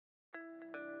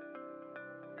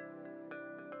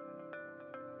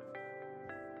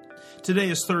Today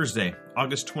is Thursday,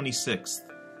 August 26th,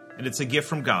 and it's a gift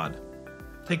from God.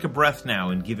 Take a breath now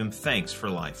and give Him thanks for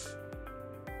life.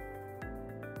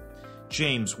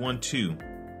 James 1:2.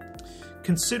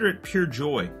 Consider it pure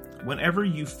joy whenever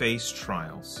you face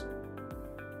trials.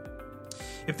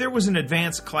 If there was an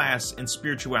advanced class in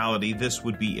spirituality, this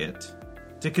would be it.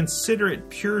 To consider it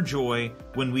pure joy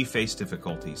when we face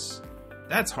difficulties.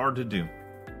 That's hard to do.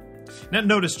 Now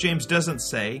notice James doesn't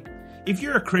say, if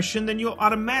you're a Christian, then you'll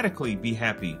automatically be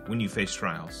happy when you face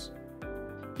trials.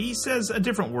 He says a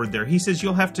different word there. He says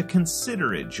you'll have to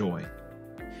consider it joy.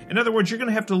 In other words, you're going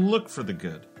to have to look for the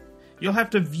good. You'll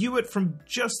have to view it from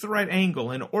just the right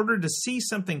angle in order to see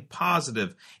something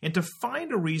positive and to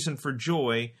find a reason for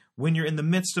joy when you're in the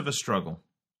midst of a struggle.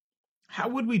 How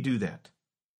would we do that?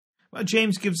 Well,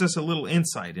 James gives us a little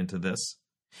insight into this.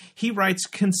 He writes,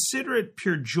 "Consider it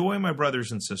pure joy, my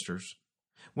brothers and sisters,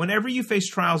 whenever you face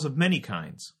trials of many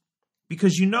kinds,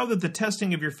 because you know that the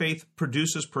testing of your faith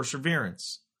produces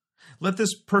perseverance. Let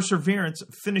this perseverance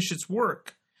finish its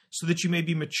work, so that you may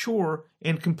be mature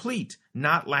and complete,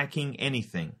 not lacking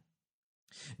anything."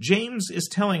 James is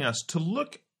telling us to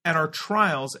look at our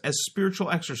trials as spiritual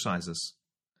exercises.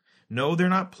 No, they're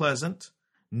not pleasant.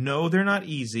 No, they're not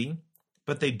easy,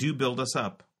 but they do build us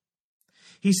up.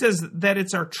 He says that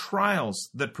it's our trials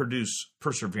that produce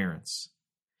perseverance,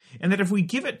 and that if we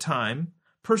give it time,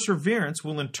 perseverance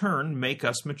will in turn make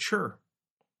us mature.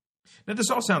 Now,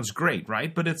 this all sounds great,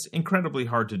 right? But it's incredibly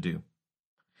hard to do.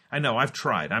 I know, I've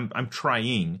tried. I'm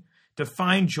trying to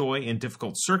find joy in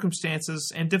difficult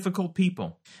circumstances and difficult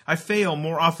people. I fail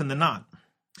more often than not.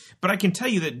 But I can tell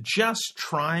you that just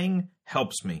trying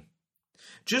helps me.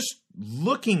 Just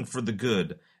looking for the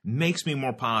good makes me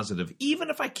more positive, even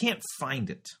if I can't find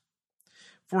it.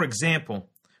 For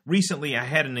example, recently I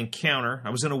had an encounter.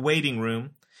 I was in a waiting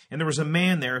room, and there was a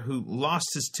man there who lost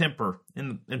his temper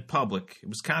in public. It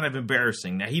was kind of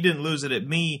embarrassing. Now, he didn't lose it at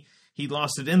me. He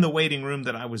lost it in the waiting room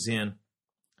that I was in.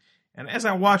 And as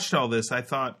I watched all this, I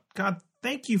thought, God,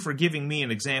 thank you for giving me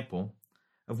an example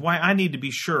of why I need to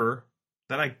be sure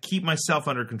that I keep myself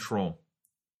under control.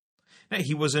 Now,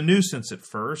 he was a nuisance at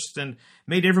first and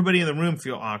made everybody in the room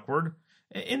feel awkward,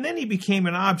 and then he became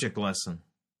an object lesson.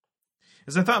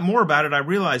 As I thought more about it, I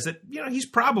realized that, he's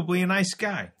probably a nice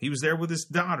guy. He was there with his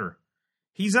daughter.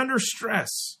 He's under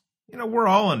stress. We're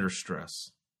all under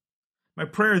stress. My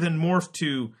prayer then morphed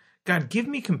to, God, give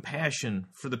me compassion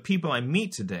for the people I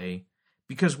meet today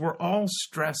because we're all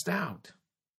stressed out.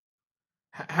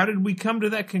 How did we come to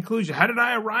that conclusion? How did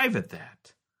I arrive at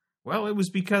that? Well, it was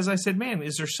because I said, man,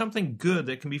 is there something good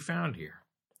that can be found here?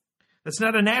 That's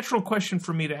not a natural question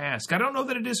for me to ask. I don't know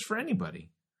that it is for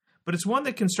anybody, but it's one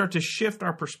that can start to shift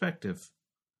our perspective.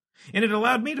 And it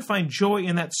allowed me to find joy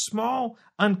in that small,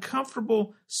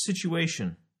 uncomfortable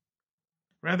situation.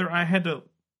 Rather, I had to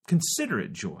consider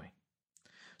it joy.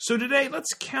 So today,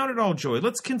 let's count it all joy.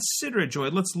 Let's consider it joy.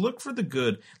 Let's look for the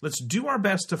good. Let's do our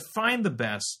best to find the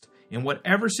best in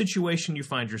whatever situation you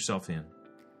find yourself in.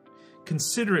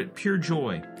 Consider it pure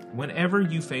joy whenever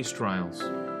you face trials.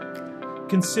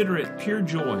 Consider it pure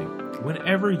joy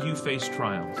whenever you face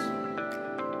trials.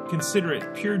 Consider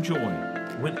it pure joy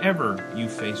whenever you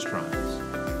face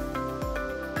trials.